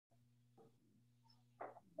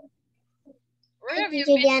have you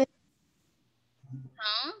Teacher been? Diana.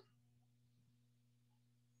 Huh?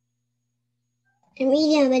 I'm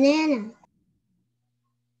eating a banana.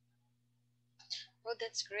 Oh,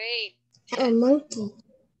 that's great. I'm a monkey.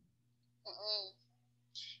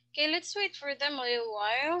 Okay, let's wait for them a little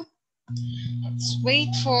while. Let's wait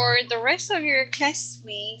for the rest of your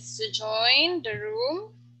classmates to join the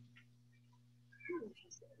room.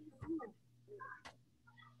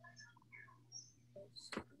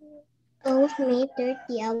 Almost May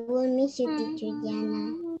 30. I will miss you, Teacher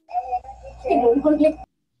Diana.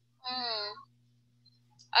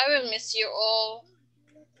 I will miss you all.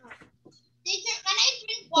 Teacher, can I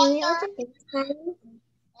drink Can we water? also FaceTime?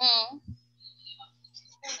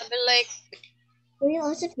 I'll be like, Will you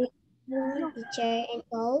also FaceTime, teacher, and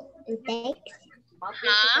call and text?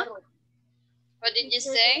 huh? What did you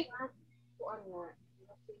say?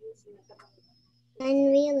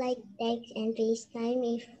 Can we like text and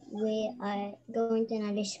FaceTime if we are going to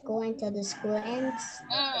another school until the school ends?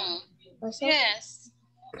 Also, Yes.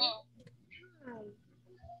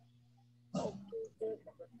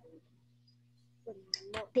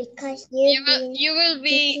 because You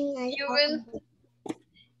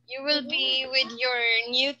will be with your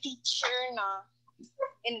new teacher now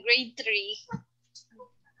in grade 3.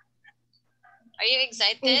 Are you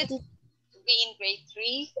excited to be in grade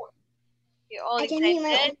 3? You all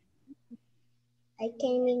excited? I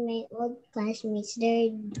can meet my old classmates.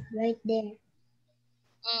 They're right there.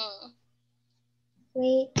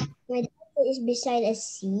 Wait, my doctor is beside a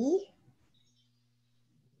sea.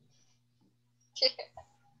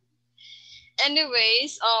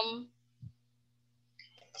 Anyways,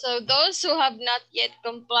 so those who have not yet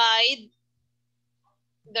complied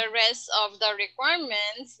the rest of the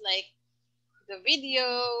requirements, like the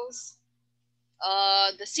videos,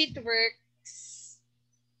 the seat works,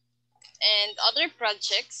 and other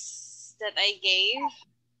projects that I gave,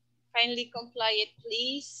 kindly comply it,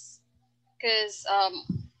 please, because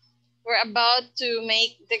we're about to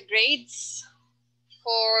make the grades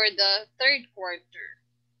for the 3rd quarter.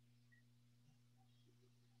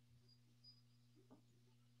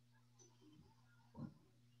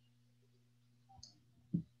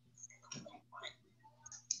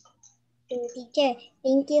 Teacher,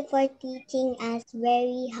 thank you for teaching us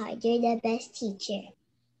very hard. You're the best teacher.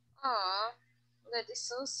 Aw, that is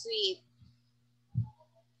so sweet.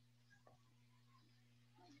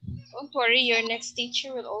 Don't worry, your next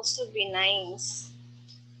teacher will also be nice.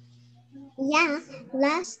 Yeah,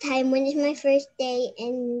 last time when it's my first day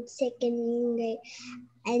in 2nd grade,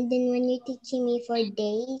 and then when you're teaching me for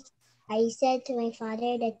days, I said to my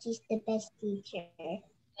father that she's the best teacher.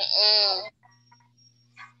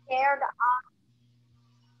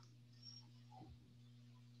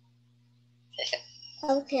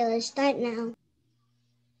 Okay, let's start now.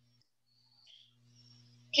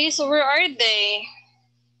 Okay, so where are they?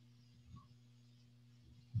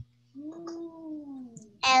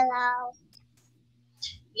 Hello.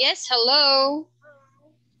 Yes, hello.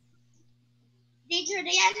 Teacher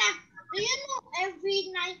Diana, do you know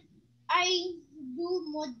every night I do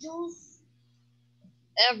modules?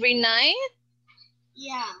 Every night?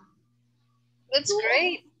 Yeah. That's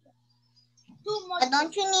great. 2 modules. But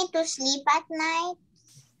don't you need to sleep at night?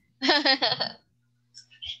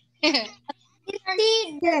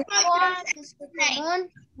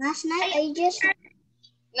 Last night I just...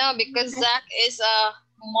 No, because Zach is a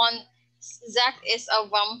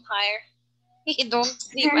vampire. He don't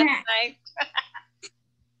sleep at night.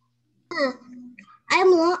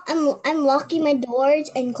 I'm locking my doors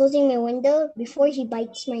and closing my window before he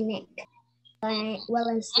bites my neck while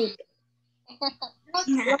I'm sleeping. Don't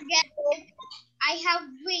forget, I have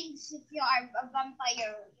wings. If you are a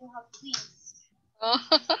vampire, you have wings.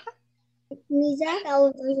 Zach, I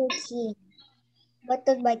was going to see. But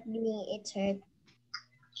don't bite me, it's hurt.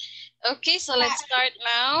 Okay, so let's start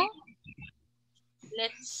now.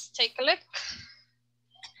 Let's take a look.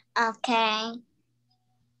 Okay.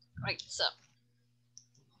 Right, so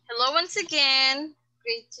hello once again,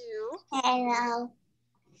 grade 2. Hello.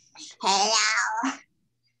 Hello.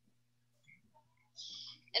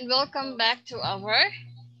 And welcome back to our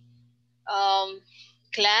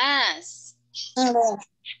class. English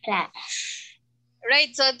class.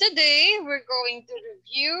 Right, so today we're going to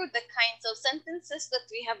review the kinds of sentences that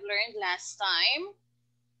we have learned last time.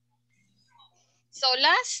 So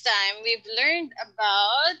last time we've learned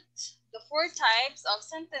about the 4 types of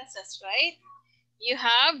sentences, right? You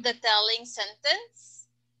have the telling sentence.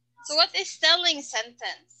 So what is telling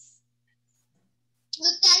sentence? To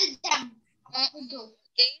tell them.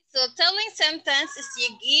 Okay, so telling sentence is you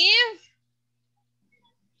give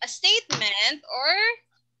a statement or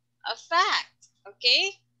a fact,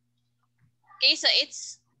 Okay? Okay, so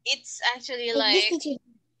it's actually Like this, like teacher.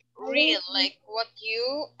 real, like what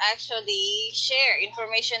you actually share,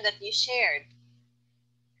 information that you shared.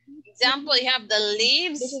 Example, you have the This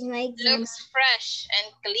leaves is my example. looks fresh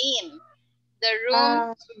and clean. The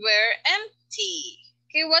rooms were empty.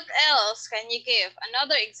 Okay, what else can you give?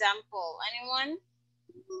 Another example. Anyone?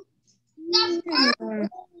 The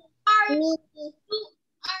birds are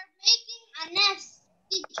making a nest.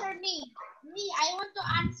 Teacher me. I want to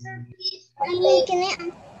answer, please. Can I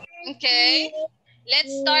answer? Okay.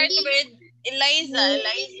 Let's start with Eliza.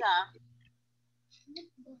 Eliza.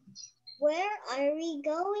 Where are we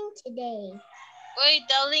going today? Wait,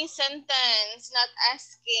 telling sentence, not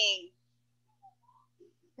asking.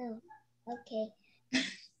 Oh, okay.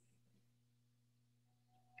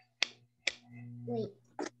 Wait.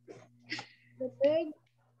 The birds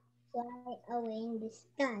fly away in the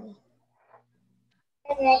sky.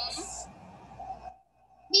 Next.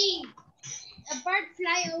 B. A bird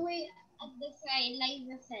fly away at the sky,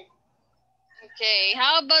 Liza said. Okay,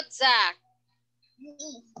 how about Zach?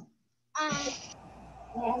 Me.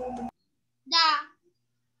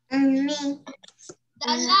 Me. The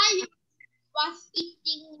lion was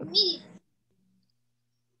eating meat.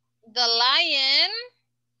 The lion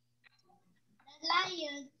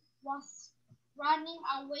Was running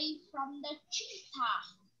away from the cheetah.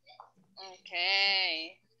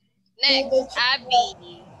 Okay. Next,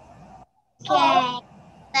 Abby. Okay.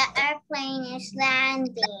 The airplane is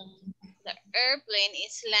landing. The airplane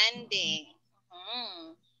is landing.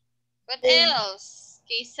 What else?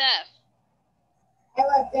 Kesef. I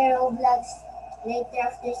will play Roblox later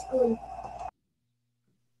after school.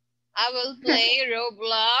 I will play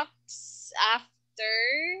Roblox after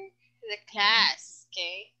the class.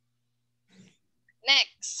 Okay.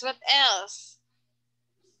 Next, what else?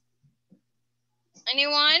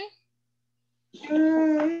 Anyone?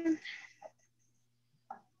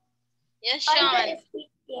 Yes, Sean.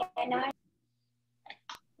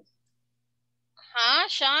 Huh,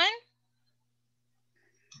 Sean?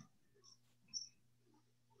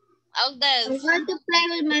 Aldez. I'm going to play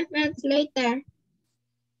with my friends later.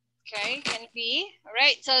 Okay, can be. All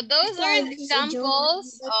right, so those are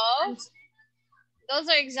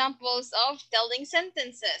examples of telling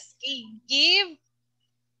sentences. Okay, give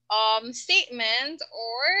statement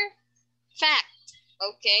or fact.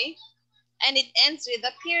 Okay, and it ends with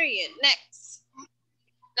a period. Next,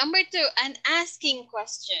 number 2, an asking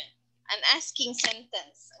question, an asking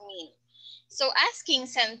sentence. So asking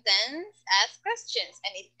sentence, ask questions,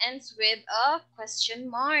 and it ends with a question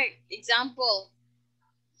mark. Example.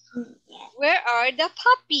 Where are the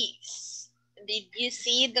puppies? Did you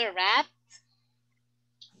see the rat?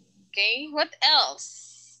 Okay, what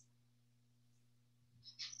else?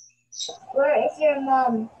 Where is your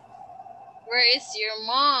mom? Where is your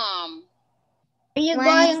mom? Are you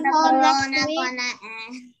going home next week?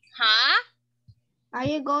 Huh? Are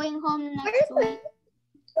you going home next week?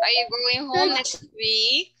 Are you going home next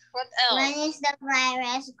week? What else? When is the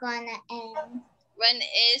virus gonna end? When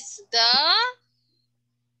is the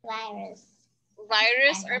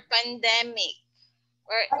virus or pandemic?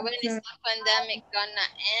 Or when is the pandemic gonna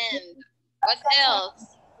end? What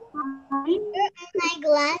else? Where are my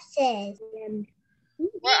glasses?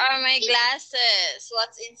 Where are my glasses?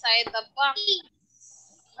 What's inside the box?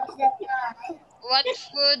 What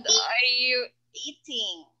food are you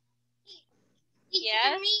eating?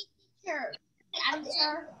 Yes? Teacher.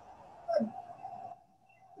 Answer.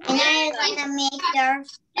 And I'm gonna make your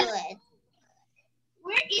food.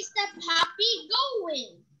 Where is the puppy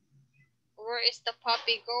going? Where is the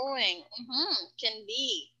puppy going? Can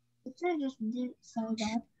be. Teacher just did say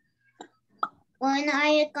that. When are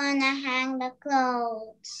you gonna hang the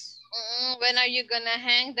clothes? When are you gonna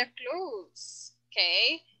hang the clothes?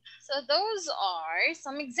 Okay, so those are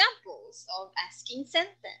some examples of asking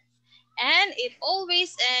sentence. And it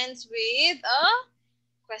always ends with a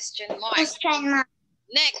question mark. Question mark.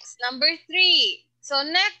 Next, number 3. So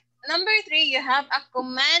number 3, you have a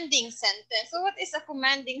commanding sentence. So what is a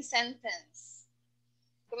commanding sentence?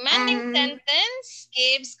 Commanding sentence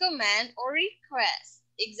gives command or request.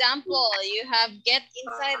 Example, you have get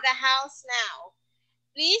inside the house now.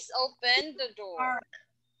 Please open the door.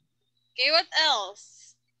 Okay, what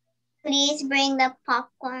else? Please bring the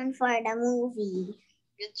popcorn for the movie.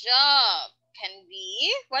 Good job. Can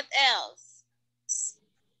be. What else?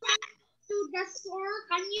 To the store.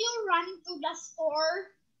 Can you run to the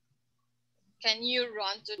store? Can you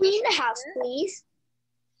run to the Clean the store? house, please.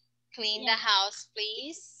 Clean the house,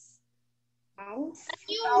 please. Can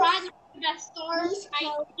you run to the store?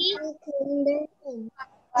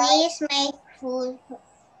 Please make food.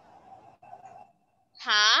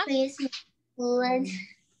 Huh? Please make food.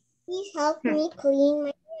 Please help me clean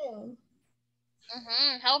my room.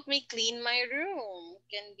 Help me clean my room.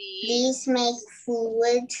 Can be. Please make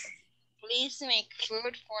food. Please make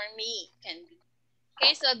food for me. Can be.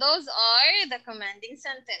 Okay, so those are the commanding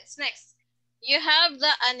sentence. Next, you have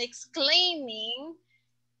the an exclaiming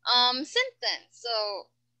sentence. So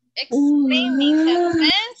exclaiming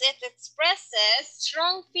sentence, it expresses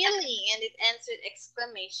strong feeling and it ends with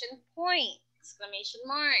exclamation point, exclamation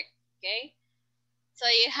mark. Okay, so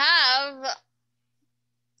you have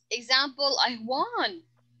example, I won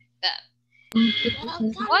that.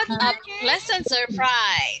 What a pleasant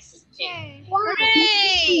surprise. Okay.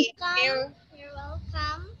 Hooray! You're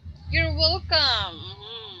welcome. You're welcome.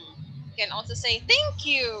 You can also say thank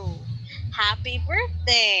you. Happy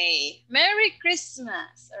birthday. Merry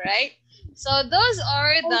Christmas. All right. So those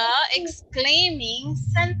are the exclaiming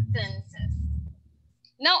sentences.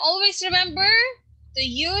 Now always remember to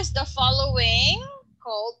use the following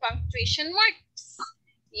called punctuation marks.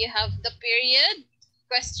 You have the period,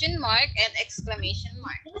 question mark, and exclamation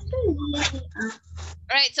mark.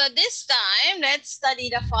 Alright, so this time, let's study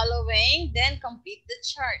the following, then complete the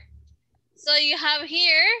chart. So you have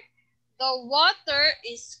here, the water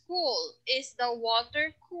is cool. Is the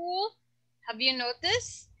water cool? Have you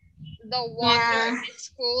noticed? The water is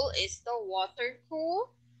cool. Is the water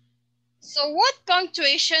cool? So what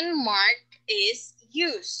punctuation mark is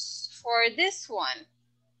used for this one?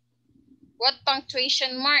 What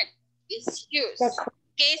punctuation mark is used?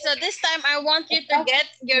 Okay, so this time I want you to get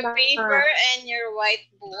your paper and your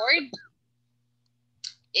whiteboard.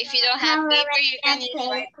 If you don't have paper, you can use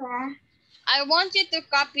whiteboard. I want you to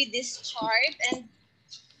copy this chart and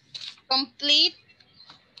complete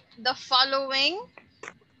the following.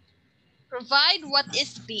 Provide what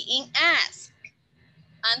is being asked.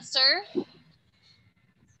 Answer and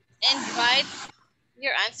write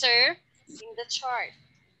your answer in the chart.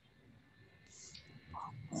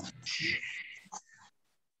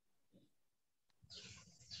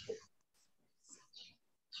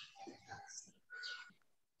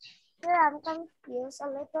 Sir, I'm confused a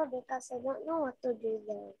little because I don't know what to do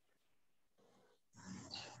there.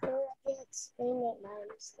 You already explained it, but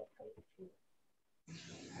I'm still confused.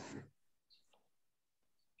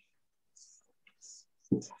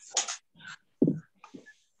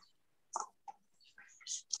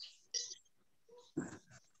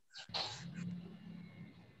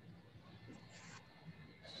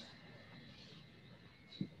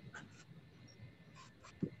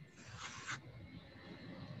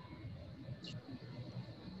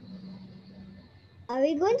 Are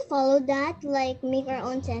we going to follow that, like make our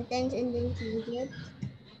own sentence and then change it?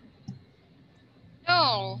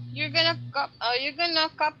 No, you're gonna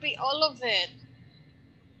copy all of it.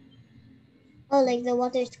 Oh, like the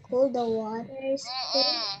water is cool, the water is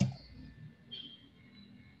cool.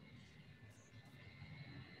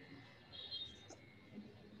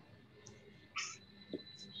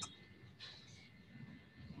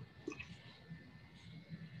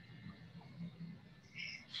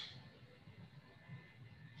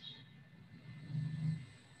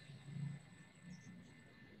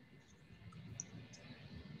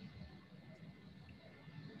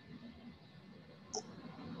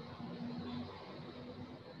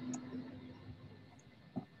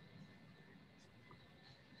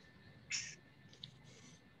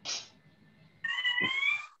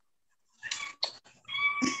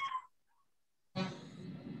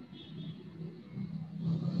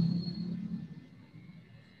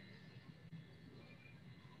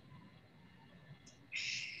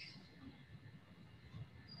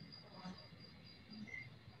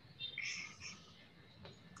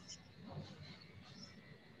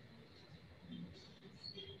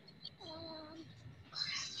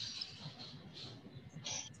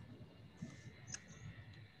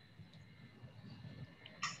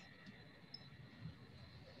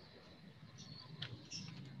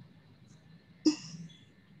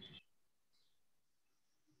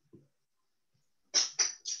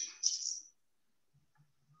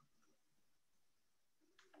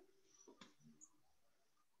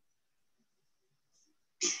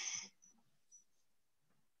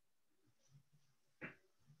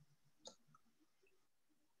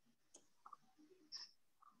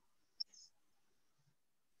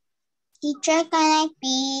 Teacher, can I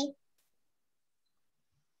pee?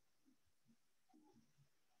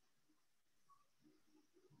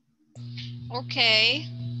 Okay.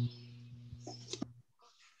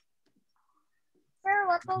 Sir,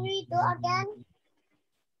 what will we do again?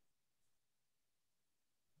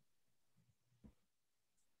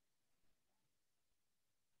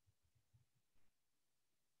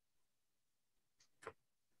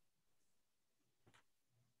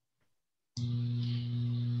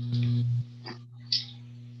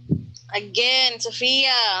 Again,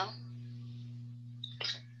 Sophia.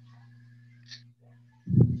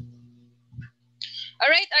 All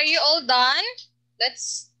right, are you all done?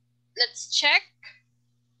 Let's check.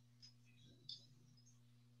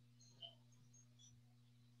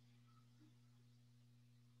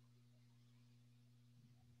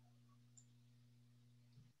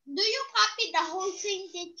 Do you copy the whole thing,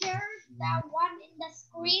 teacher? The one in the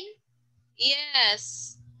screen?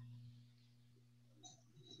 Yes.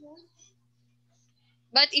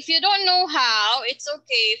 But if you don't know how, it's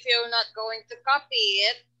okay if you're not going to copy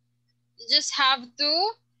it. You just have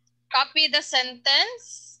to copy the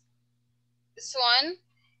sentence, this one,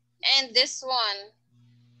 and this one,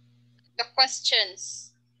 the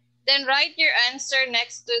questions. Then write your answer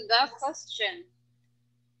next to the question.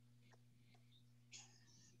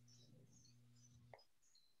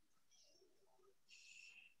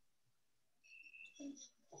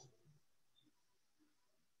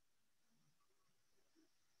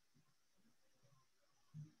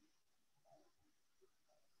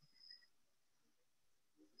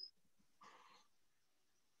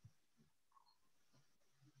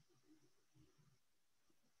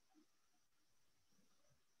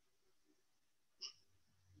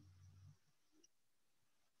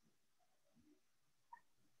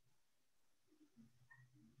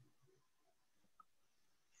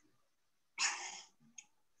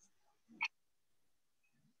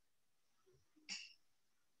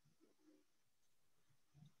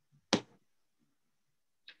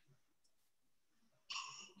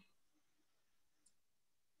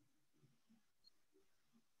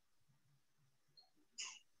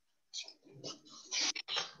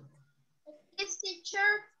 Yes, teacher.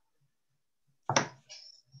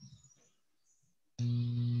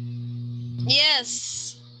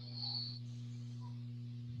 Yes.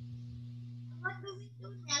 What do we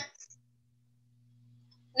do next?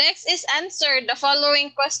 Next is answer the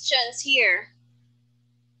following questions here.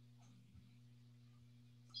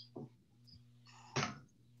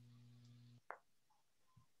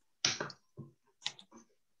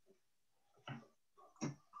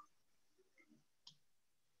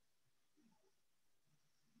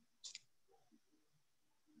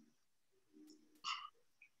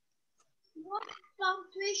 What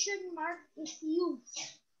punctuation mark is used?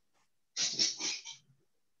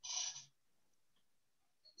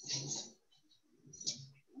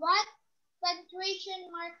 What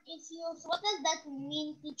punctuation mark is used? What does that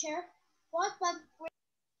mean, teacher? What punctuation?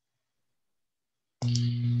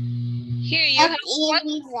 Here you have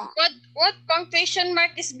what punctuation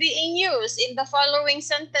mark is being used in the following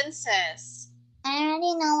sentences. I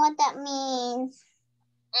already know what that means.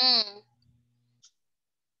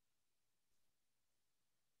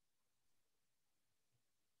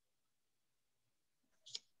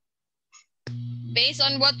 Based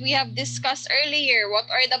on what we have discussed earlier, what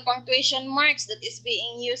are the punctuation marks that is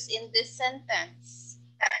being used in this sentence?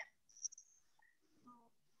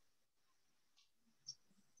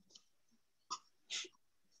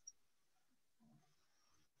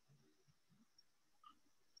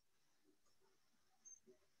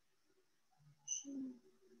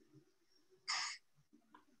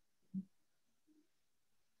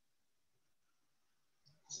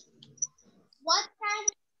 What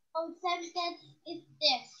kind of sentence is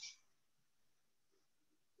this?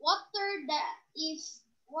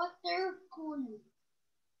 Water cool.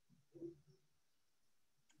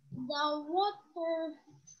 The water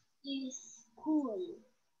is cool.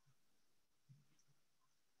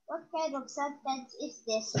 What kind of sentence is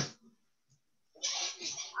this?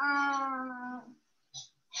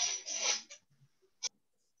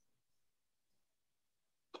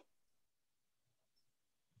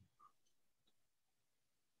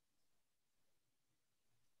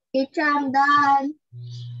 Teacher, I'm done.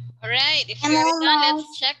 All right, if you're done,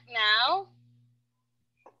 let's check now.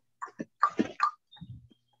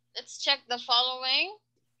 Let's check the following.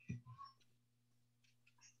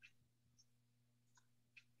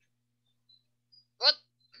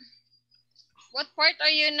 What part are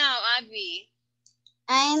you now, Abby?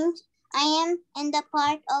 I am in the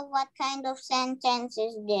part of what kind of sentence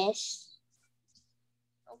is this?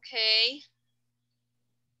 Okay.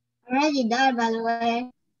 Already done, by the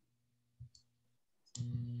way.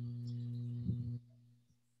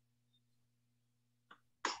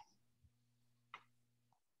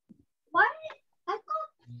 What?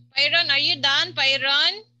 Pyron, are you done,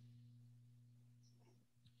 Pyron?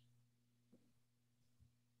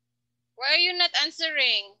 Why are you not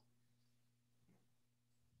answering?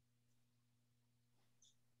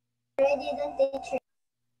 Already done, teacher.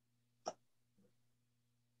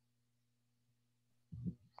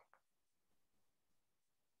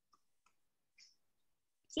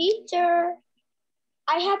 Teacher,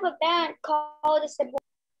 I have a band called the Cebu.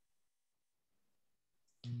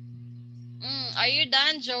 Are you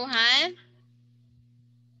done, Johan?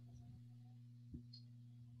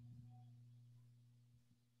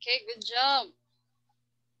 Okay, good job.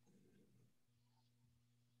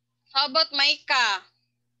 How about Maika?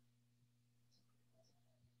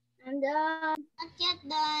 I'm done. Not yet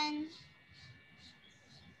done.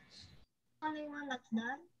 Only one that's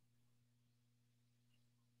done.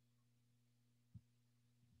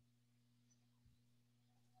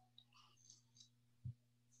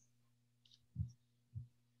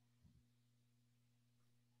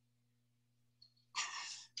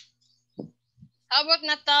 How about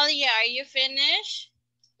Natalia? Are you finished?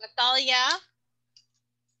 Natalia?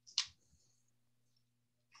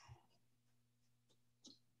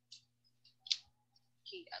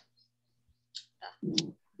 Okay.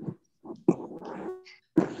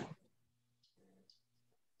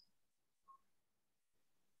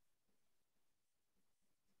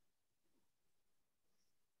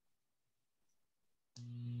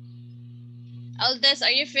 Aldes,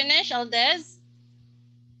 are you finished, Aldes?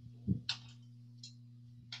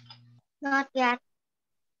 Not yet.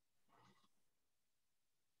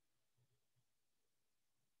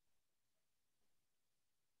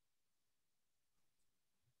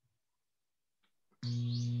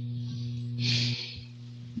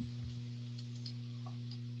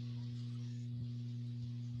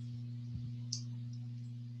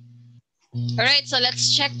 All right, so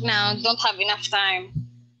let's check now. Don't have enough time.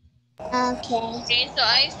 Okay. Okay, so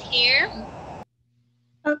I's here.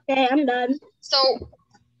 Okay, I'm done. So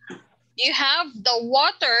you have the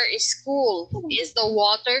water is cool. Is the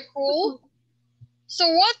water cool? So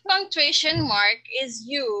what punctuation mark is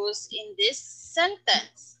used in this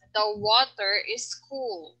sentence? The water is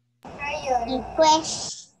cool.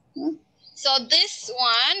 Question. So this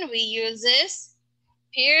one we uses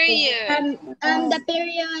period. The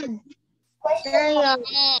period.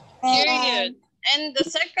 Period. And the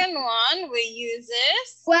second one we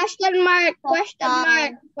uses Question mark. Question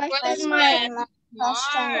mark. question Question mark.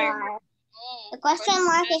 mark. The question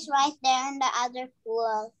mark is right there in the other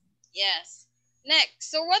pool. Yes. Next,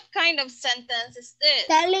 so what kind of sentence is this?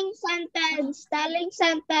 Telling sentence. Telling You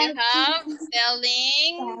sentence. have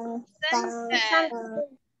telling sentence.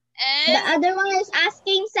 The And other one is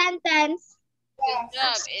asking sentence. good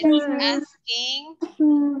job. It's asking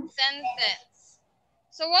sentence.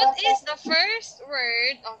 So what is the first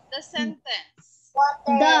word of the sentence?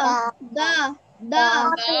 The. And the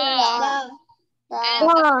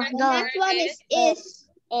The next one is.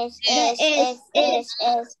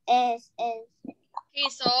 Okay,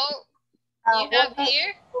 so you have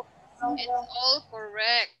here, it's all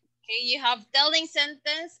correct. Okay, you have telling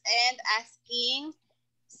sentence and asking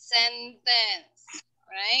sentence,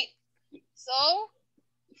 right? So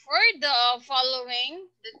for the following,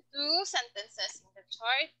 the two sentences in the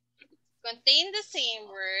chart contain the same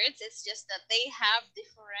words. It's just that they have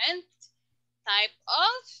different type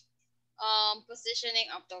of positioning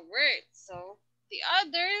of the word. So the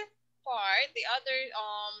other part, the other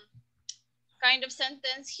kind of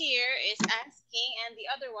sentence here is asking, and the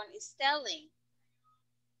other one is telling.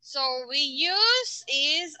 So we use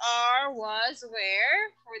is, are, was,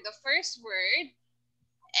 where for the first word,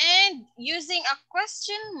 and using a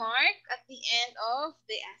question mark at the end of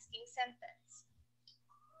the asking sentence.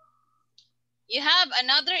 You have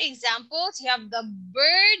another example. You have the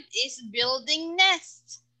bird is building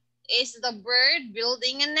nest. Is the bird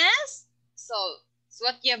building a nest? So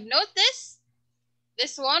what you have noticed,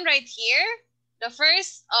 this one right here, the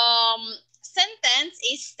first sentence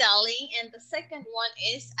is telling and the second one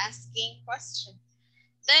is asking question.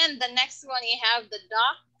 Then the next one you have the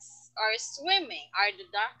ducks are swimming. Are the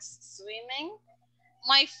ducks swimming?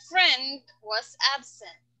 My friend was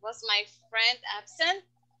absent. Was my friend absent?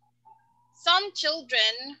 Some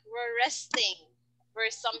children were resting. Were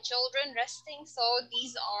some children resting? So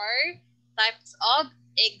these are types of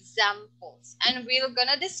examples. And we're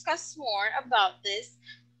gonna discuss more about this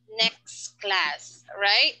next class,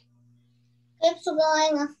 right? Keeps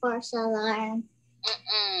going, of course, alarm.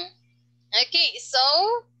 Okay, so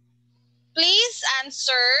please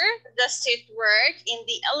answer the state work in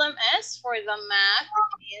the LMS for the math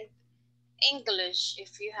and English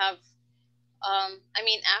if you have,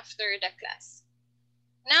 after the class.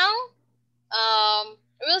 Now,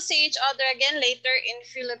 we'll see each other again later in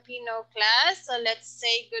Filipino class. So let's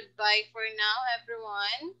say goodbye for now,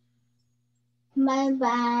 everyone.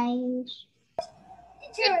 Bye-bye.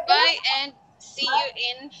 Goodbye and see you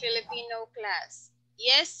in Filipino class.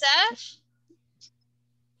 Yes, Saf?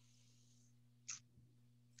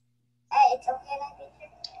 Hey, it's okay,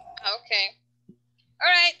 teacher. Okay.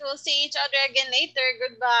 All right. We'll see each other again later.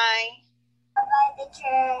 Goodbye. Bye,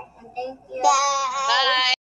 teacher. And thank you. Bye.